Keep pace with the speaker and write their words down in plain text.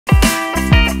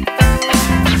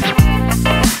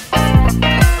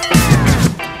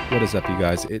What is up, you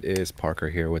guys? It is Parker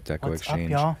here with Deco What's up, Exchange.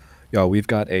 y'all? Y'all, we've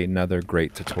got another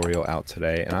great tutorial out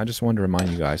today, and I just wanted to remind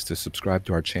you guys to subscribe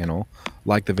to our channel,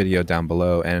 like the video down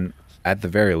below, and at the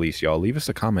very least, y'all, leave us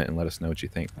a comment and let us know what you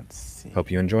think. Let's see.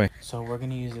 Hope you enjoy. So we're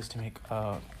gonna use this to make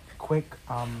a quick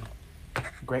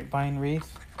grapevine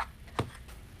wreath.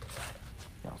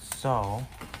 So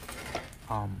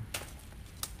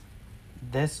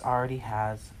this already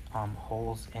has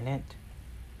holes in it.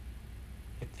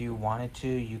 If you wanted to,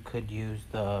 you could use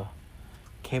the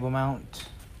cable mount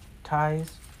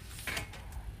ties,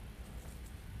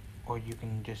 or you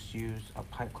can just use a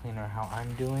pipe cleaner how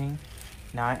I'm doing.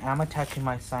 Now I am attaching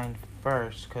my sign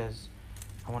first because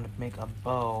I want to make a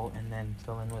bow and then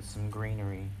fill in with some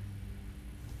greenery.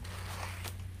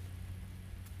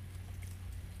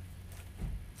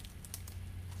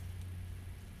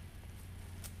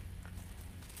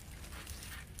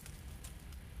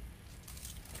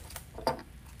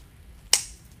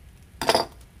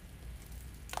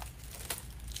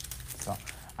 So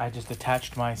I just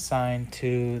attached my sign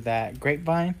to that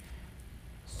grapevine.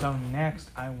 So next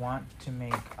I want to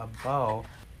make a bow.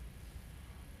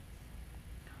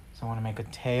 So I want to make a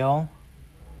tail,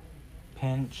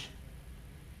 pinch,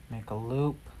 make a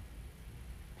loop,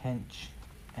 pinch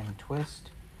and twist,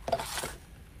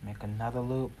 make another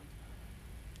loop,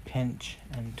 pinch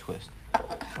and twist.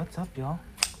 What's up, y'all?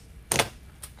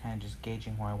 Kind of just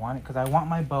gauging where I want it because I want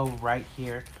my bow right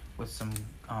here with some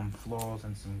florals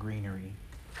and some greenery.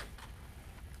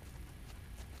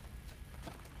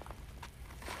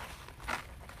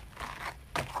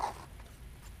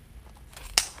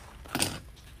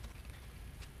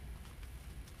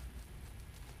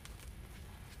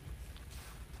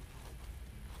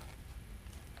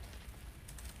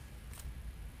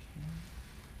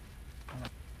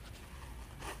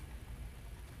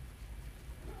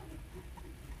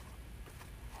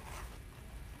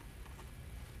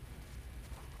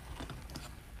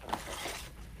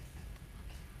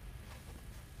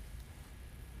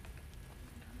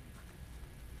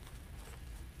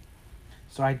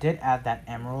 So I did add that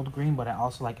emerald green, but I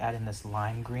also like adding this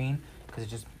lime green because it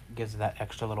just gives that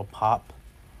extra little pop.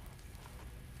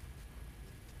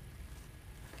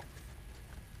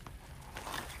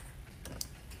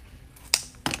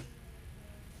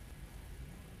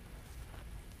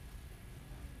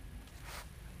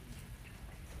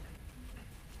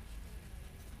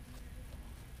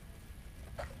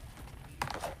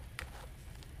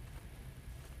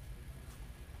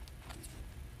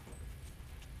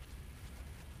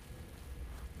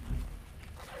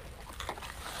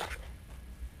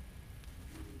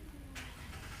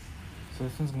 So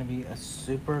this one's gonna be a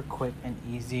super quick and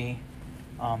easy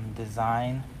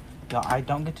design. Now, I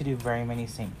don't get to do very many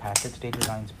St. Patrick's Day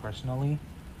designs personally.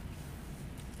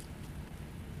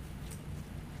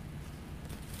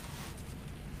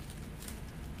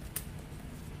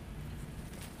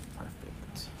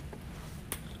 Perfect.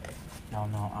 Y'all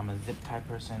know I'm a zip tie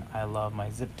person. I love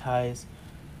my zip ties.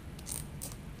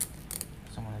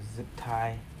 So I'm gonna zip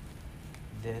tie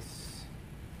this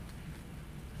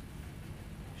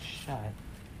shut.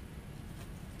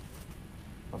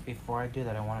 But before I do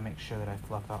that, I want to make sure that I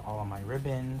fluff out all of my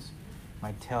ribbons.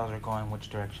 My tails are going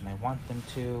which direction I want them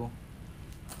to.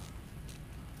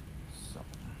 So,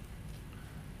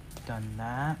 done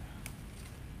that.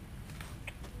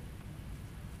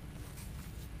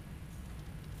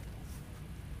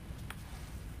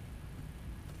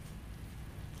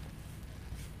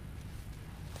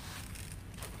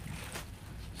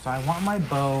 So I want my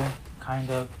bow kind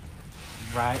of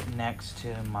right next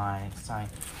to my sign.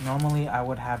 Normally I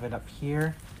would have it up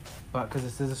here, but because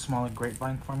this is a smaller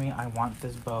grapevine for me, I want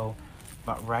this bow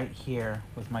but right here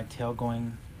with my tail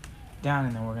going down,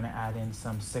 and then we're gonna add in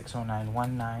some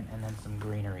 60919 and then some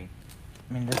greenery.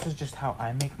 I mean, this is just how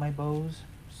I make my bows,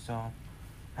 so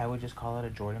I would just call it a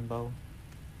Jordan bow.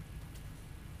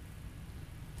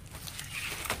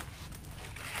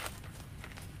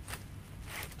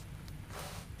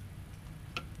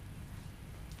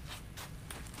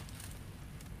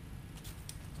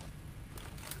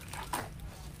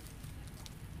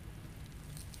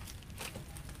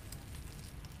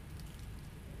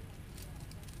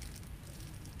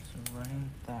 Running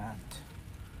that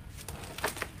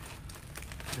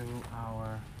through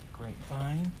our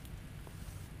grapevine.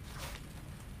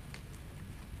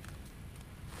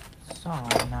 So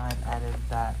now I've added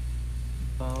that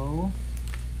bow,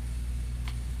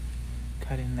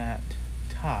 cutting that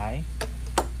tie.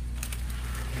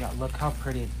 Yeah, look how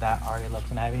pretty that already looks,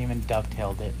 and I haven't even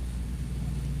dovetailed it.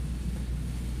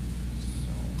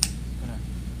 So I'm gonna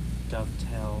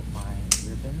dovetail my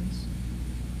ribbons.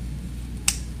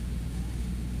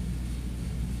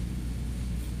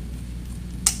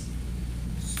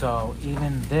 So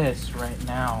even this right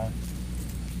now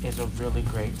is a really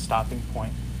great stopping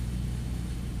point.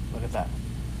 Look at that.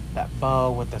 That bow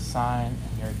with the sign,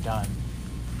 and you're done.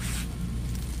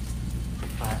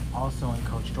 But also in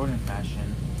Coach Jordan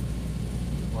fashion,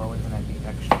 we're always gonna be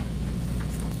extra.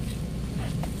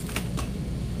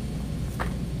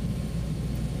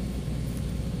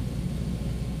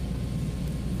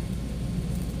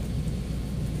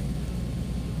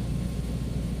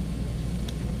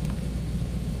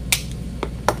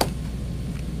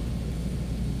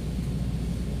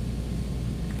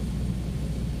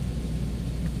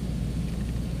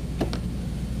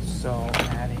 So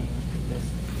adding this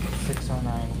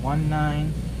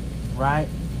 60919, right,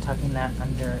 tucking that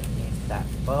underneath that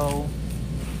bow.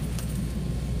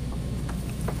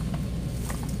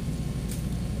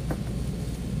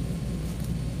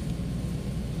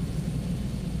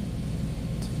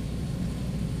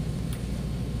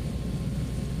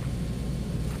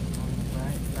 Going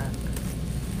right back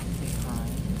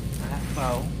behind that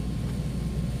bow.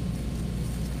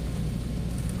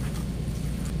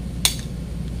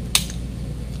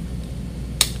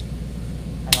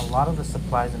 A lot of the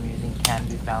supplies I'm using can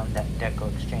be found at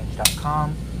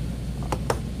decoexchange.com.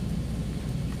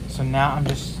 So now I'm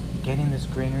just getting this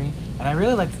greenery, and I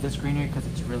really like this greenery because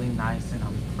it's really nice and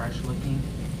fresh looking.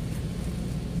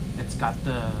 It's got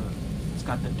the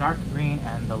dark green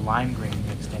and the lime green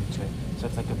mixed into it, so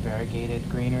it's like a variegated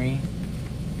greenery.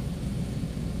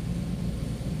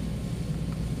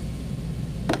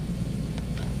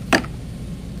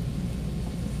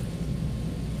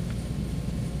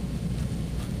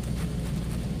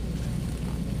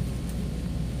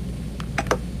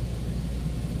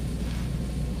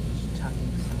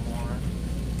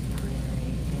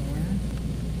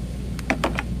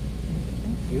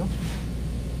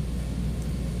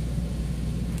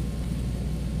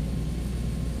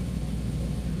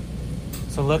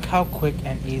 So look how quick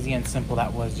and easy and simple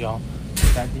that was, y'all.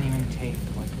 That didn't even take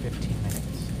like 15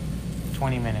 minutes,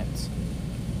 20 minutes.